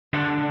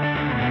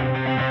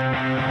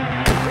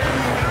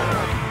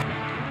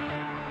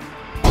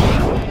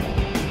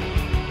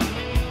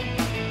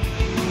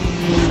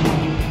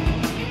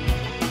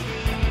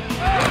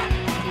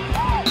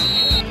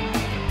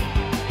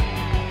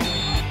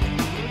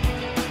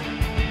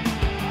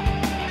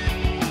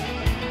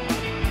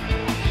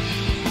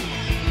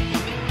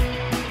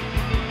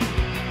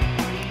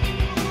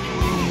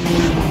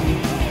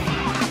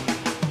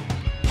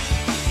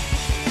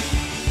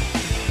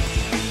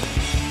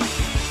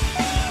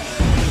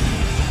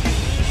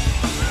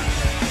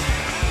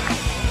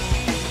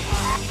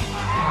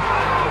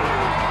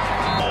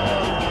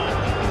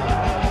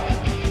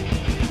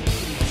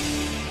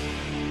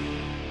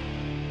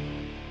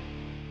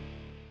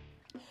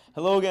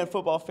Hello again,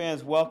 football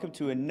fans. Welcome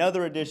to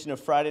another edition of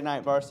Friday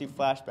Night Varsity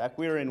Flashback.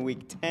 We are in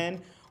Week 10.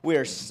 We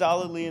are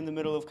solidly in the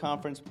middle of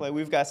conference play.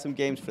 We've got some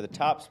games for the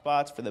top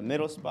spots, for the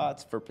middle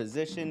spots, for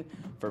position,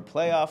 for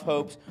playoff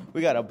hopes.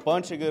 We got a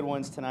bunch of good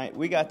ones tonight.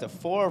 We got to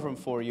 4 of them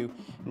for you.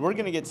 And we're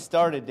going to get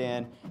started,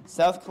 Dan.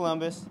 South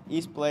Columbus,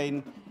 East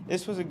Bladen.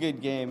 This was a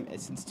good game.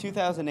 Since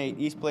 2008,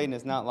 East Bladen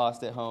has not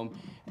lost at home.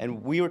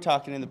 And we were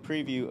talking in the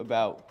preview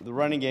about the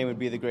running game would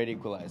be the great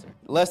equalizer.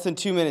 Less than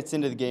 2 minutes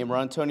into the game,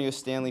 Rontonio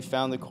Stanley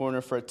found the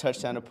corner for a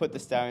touchdown to put the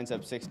Stallions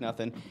up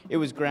 6-0. It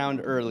was ground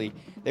early.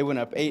 They went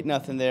up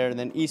 8-0 there. And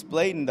then East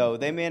Bladen, though,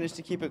 they managed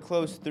to keep it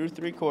close through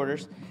 3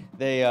 quarters.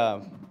 They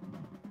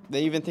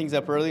evened things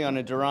up early on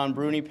a Duran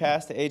Bruni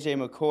pass to A.J.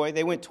 McCoy.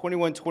 They went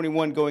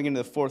 21-21 going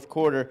into the 4th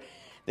quarter.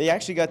 They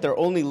actually got their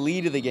only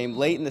lead of the game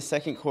late in the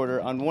 2nd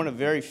quarter on one of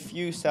very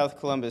few South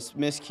Columbus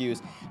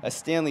miscues. A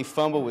Stanley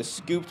fumble was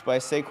scooped by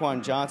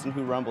Saquon Johnson,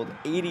 who rumbled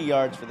 80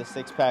 yards for the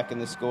 6-pack in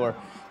the score.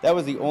 That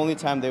was the only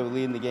time they would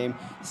lead in the game.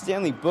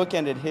 Stanley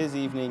bookended his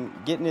evening,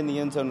 getting in the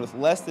end zone with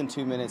less than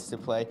 2 minutes to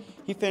play.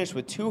 He finished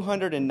with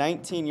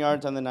 219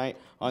 yards on the night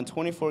on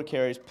 24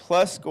 carries,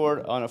 plus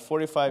scored on a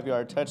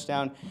 45-yard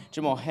touchdown.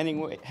 Jamal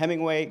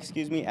Hemingway,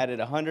 added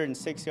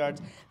 106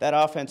 yards. That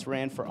offense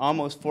ran for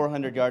almost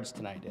 400 yards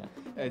tonight, Dan.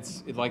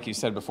 It's like you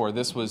said before,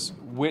 this was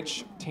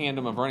which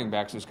tandem of running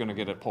backs was going to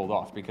get it pulled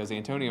off, because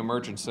Antonio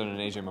Murchison and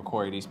A.J.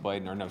 McCoy at East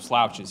Bladen are no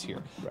slouches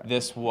here. Right.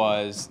 This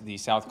was the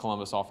South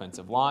Columbus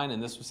offensive line,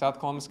 and this was South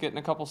Columbus getting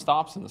a couple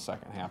stops in the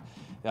second half.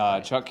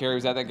 Chuck Carey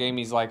was at that game.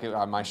 He's like,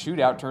 my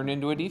shootout turned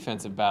into a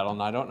defensive battle,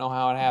 and I don't know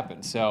how it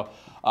happened. So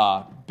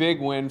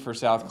big win for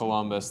South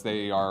Columbus.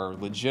 They are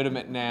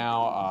legitimate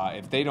now.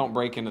 If they don't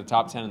break into the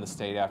top 10 in the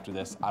state after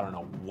this, I don't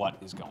know what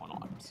is going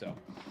on. So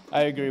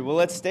I agree. Well,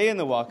 let's stay in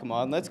the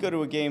Waccamaw, and let's go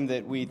to a game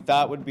that we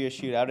thought would be a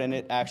shootout, and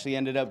it actually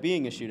ended up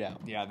being a shootout.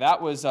 Yeah,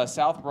 that was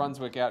South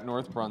Brunswick at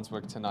North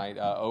Brunswick tonight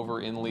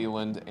over in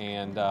Leland,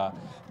 and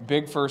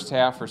big first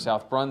half for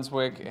South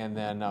Brunswick, and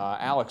then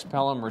Alex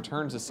Pelham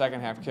returns the second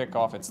half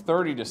kickoff. It's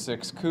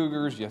 30-6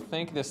 Cougars. You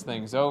think this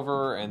thing's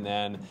over, and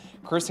then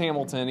Chris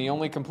Hamilton, he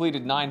only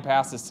completed 9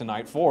 passes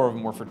tonight. 4 of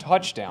them were for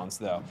touchdowns,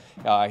 though.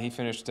 He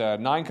finished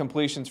 9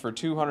 completions for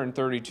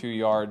 232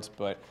 yards,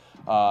 but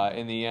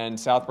in the end,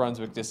 South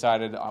Brunswick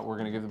decided we're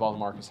going to give the ball to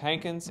Marcus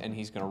Hankins, and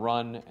he's going to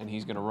run, and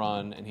he's going to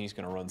run, and he's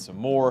going to run some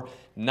more.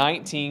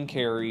 19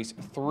 carries,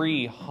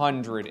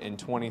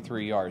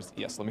 323 yards.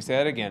 Yes, let me say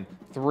that again.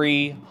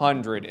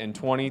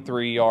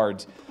 323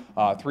 yards.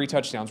 3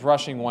 touchdowns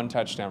rushing, 1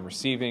 touchdown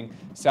receiving.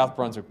 South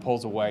Brunswick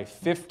pulls away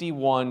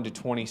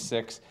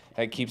 51-26.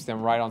 That keeps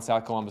them right on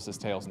South Columbus's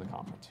tails in the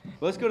conference.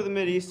 Let's go to the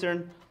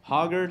Mid-Eastern.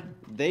 Hoggard,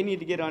 they need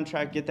to get on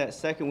track, get that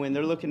second win.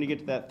 They're looking to get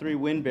to that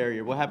 3-win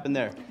barrier. What happened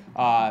there?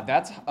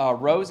 That's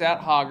Rose at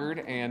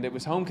Hoggard, and it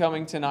was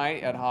homecoming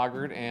tonight at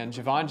Hoggard, and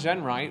Javon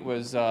Jenwright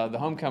was the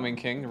homecoming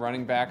king, the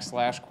running back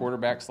slash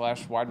quarterback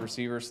slash wide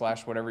receiver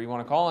slash whatever you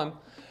want to call him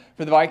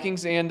for the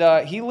Vikings, and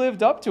he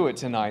lived up to it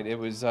tonight. It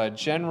was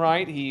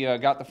Jenwright. He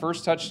got the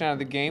first touchdown of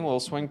the game, a little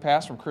swing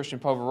pass from Christian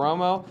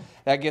Poveromo.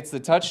 That gets the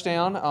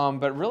touchdown,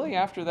 but really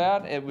after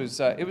that, it was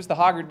the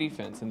Hoggard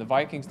defense, and the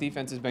Vikings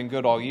defense has been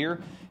good all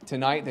year.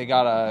 Tonight they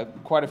got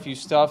quite a few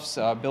stuffs.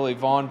 Billy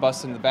Vaughn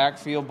busts in the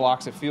backfield,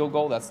 blocks a field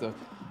goal. That's the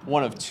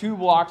one of 2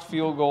 blocked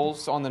field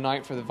goals on the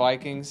night for the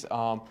Vikings.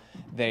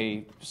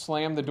 They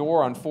slammed the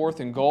door on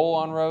 4th and goal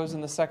on Rose in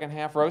the second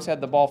half. Rose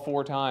had the ball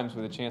 4 times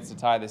with a chance to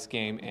tie this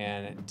game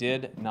and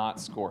did not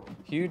score.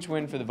 Huge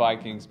win for the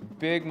Vikings.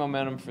 Big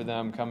momentum for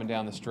them coming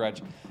down the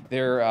stretch.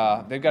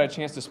 They've got a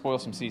chance to spoil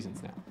some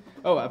seasons now.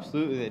 Oh,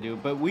 absolutely they do.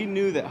 But we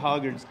knew that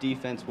Hoggard's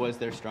defense was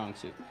their strong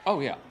suit. Oh,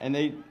 yeah. And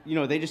they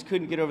just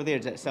couldn't get over the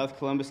edge. That South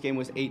Columbus game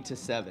was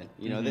 8-7.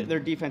 Their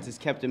defense has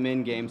kept them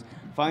in games.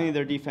 Finally,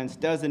 their defense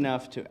does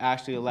enough to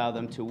actually allow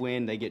them to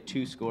win. They get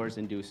 2 scores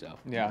and do so.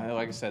 Yeah,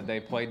 like I said,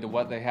 they played to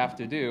what they have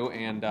to do,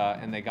 and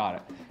they got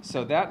it.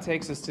 So that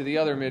takes us to the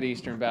other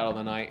Mid-Eastern battle of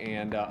the night,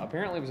 and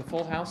apparently it was a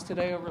full house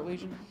today over at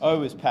Legion? Oh, it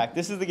was packed.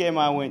 This is the game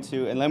I went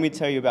to, and let me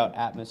tell you about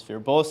atmosphere.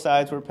 Both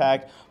sides were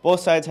packed. Both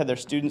sides had their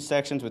student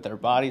sections with their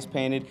bodies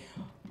painted.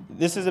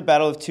 This is a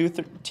battle of 2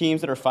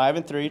 teams that are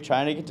 5-3,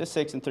 trying to get to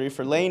 6-3.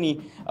 For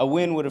Laney, a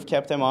win would have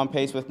kept them on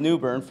pace with New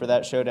Bern for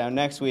that showdown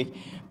next week.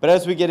 But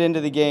as we get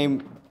into the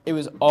game, it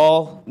was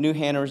all New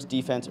Hanover's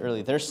defense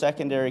early. Their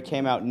secondary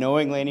came out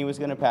knowing Laney was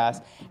going to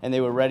pass, and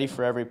they were ready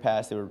for every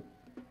pass. They were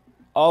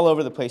all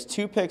over the place.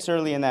 2 picks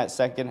early in that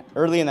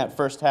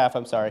first half,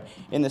 in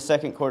the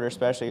 2nd quarter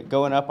especially,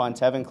 going up on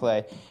Tevin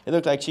Clay. It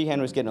looked like Sheehan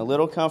was getting a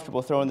little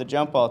comfortable throwing the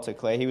jump ball to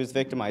Clay. He was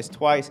victimized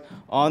twice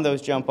on those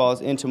jump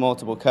balls into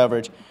multiple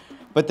coverage.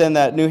 But then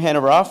that New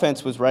Hanover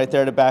offense was right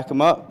there to back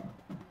him up.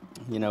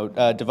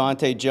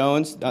 Devontae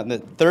Jones, on the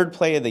 3rd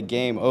play of the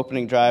game,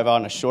 opening drive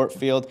on a short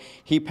field,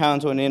 he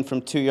pounds one in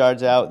from 2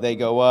 yards out. They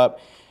go up.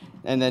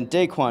 And then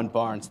Daquan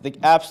Barnes,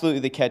 absolutely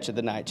the catch of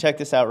the night. Check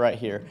this out right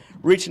here.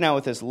 Reaching out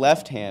with his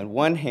left hand,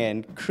 one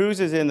hand,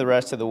 cruises in the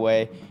rest of the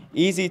way.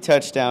 Easy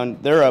touchdown.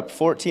 They're up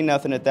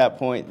 14-0 at that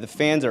point. The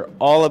fans are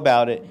all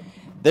about it.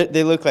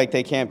 They look like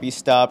they can't be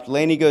stopped.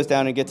 Laney goes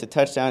down and gets a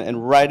touchdown,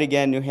 and right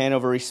again, New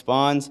Hanover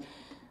responds.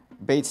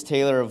 Bates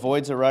Taylor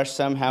avoids a rush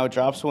somehow,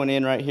 drops one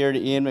in right here to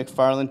Ian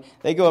McFarland.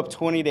 They go up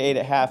 20-8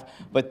 at half,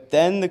 but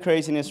then the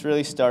craziness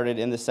really started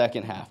in the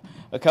second half.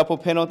 A couple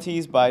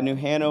penalties by New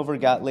Hanover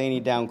got Laney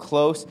down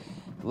close.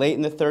 Late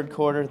in the third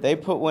quarter, they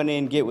put one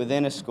in, get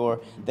within a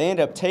score. They end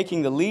up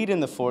taking the lead in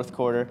the fourth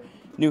quarter.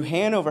 New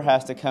Hanover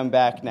has to come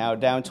back now,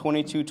 down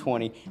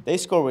 22-20. They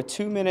score with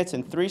 2 minutes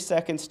and 3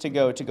 seconds to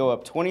go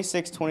up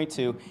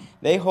 26-22.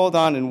 They hold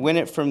on and win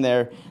it from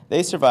there.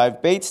 They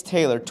survive. Bates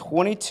Taylor,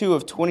 22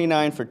 of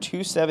 29 for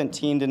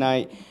 217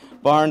 tonight.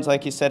 Barnes,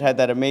 like you said, had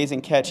that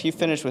amazing catch. He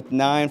finished with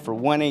 9 for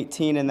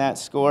 118 in that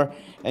score.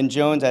 And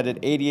Jones added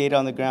 88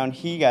 on the ground.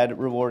 He got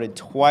rewarded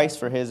twice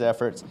for his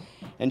efforts.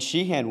 And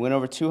Sheehan went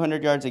over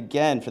 200 yards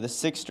again for the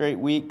 6th straight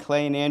week.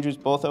 Clay and Andrews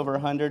both over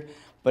 100.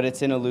 But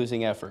it's in a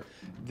losing effort.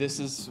 This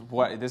is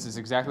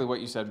exactly what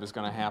you said was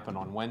going to happen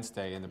on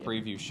Wednesday in the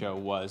preview show.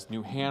 Was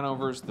New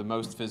Hanover's the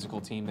most physical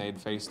team they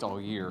had faced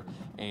all year,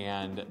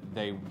 and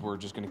they were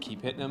just going to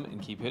keep hitting them and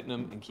keep hitting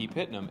them and keep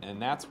hitting them,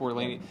 and that's where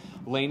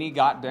Laney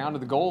got down to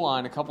the goal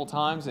line a couple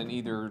times and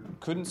either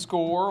couldn't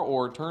score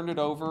or turned it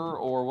over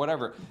or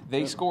whatever.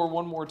 They score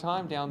one more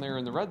time down there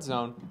in the red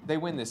zone, they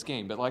win this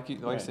game. But like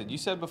I said, you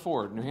said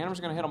before, New Hanover's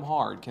going to hit them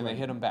hard. Can they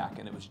hit them back?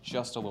 And it was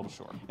just a little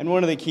short. And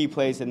one of the key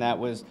plays in that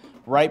was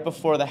right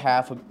before the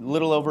half, a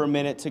little over a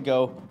minute to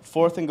go,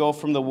 4th and goal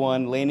from the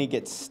 1. Laney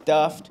gets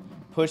stuffed,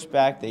 pushed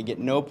back. They get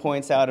no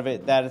points out of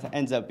it. That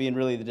ends up being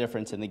really the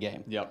difference in the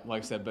game. Yep,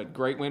 like I said, but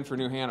great win for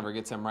New Hanover.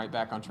 Gets them right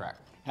back on track.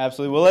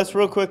 Absolutely. Well, let's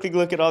real quickly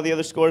look at all the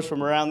other scores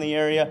from around the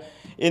area.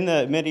 In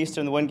the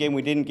Mid-Eastern, the one game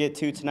we didn't get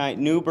to tonight,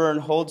 New Bern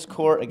holds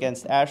court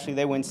against Ashley.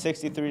 They win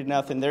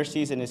 63-0. Their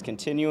season is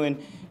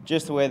continuing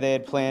just the way they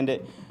had planned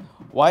it.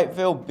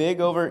 Whiteville big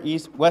over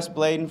West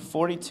Bladen,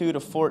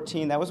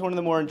 42-14. That was one of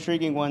the more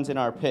intriguing ones in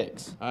our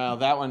picks.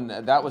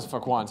 That was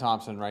Faquan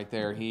Thompson right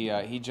there.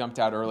 He jumped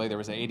out early. There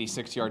was an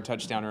 86-yard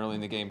touchdown early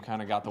in the game,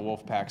 kind of got the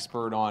Wolfpack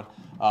spurred on,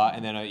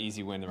 and then an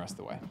easy win the rest of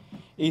the way.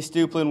 East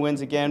Duplin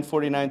wins again,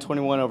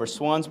 49-21 over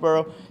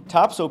Swansboro.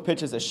 Topsail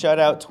pitches a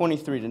shutout,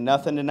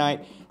 23-0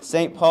 tonight.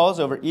 St. Paul's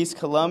over East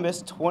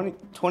Columbus,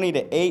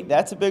 20-8.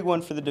 That's a big one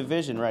for the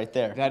division right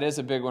there. That is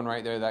a big one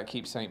right there. That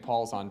keeps St.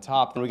 Paul's on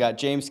top. And we got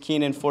James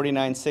Keenan,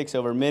 49-6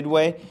 over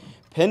Midway.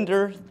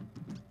 Pender,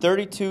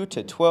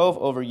 32-12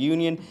 over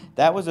Union.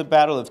 That was a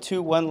battle of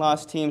 2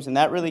 one-loss teams, and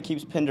that really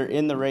keeps Pender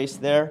in the race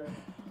there.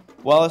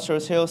 Wallace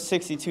Rose Hill,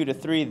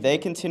 62-3. They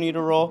continue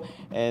to roll,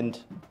 and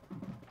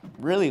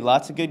really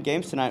lots of good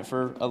games tonight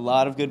for a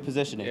lot of good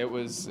positioning. It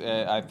was,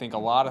 I think a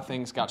lot of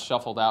things got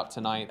shuffled out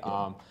tonight.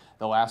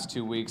 The last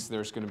 2 weeks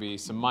there's going to be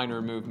some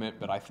minor movement,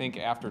 but I think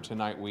after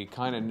tonight we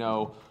kind of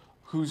know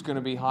who's going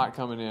to be hot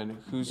coming in,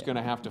 who's going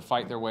to have to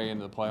fight their way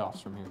into the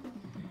playoffs from here.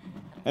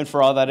 And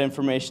for all that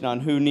information on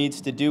who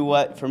needs to do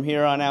what from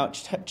here on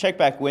out, check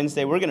back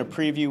Wednesday. We're going to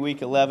preview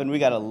Week 11. We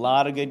got a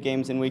lot of good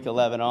games in Week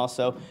 11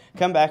 also.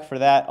 Come back for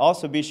that.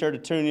 Also, be sure to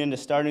tune in to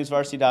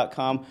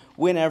StarNewsVarsity.com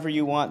whenever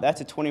you want.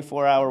 That's a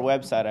 24-hour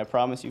website, I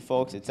promise you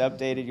folks. It's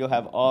updated. You'll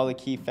have all the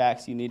key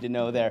facts you need to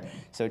know there.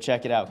 So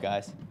check it out,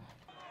 guys.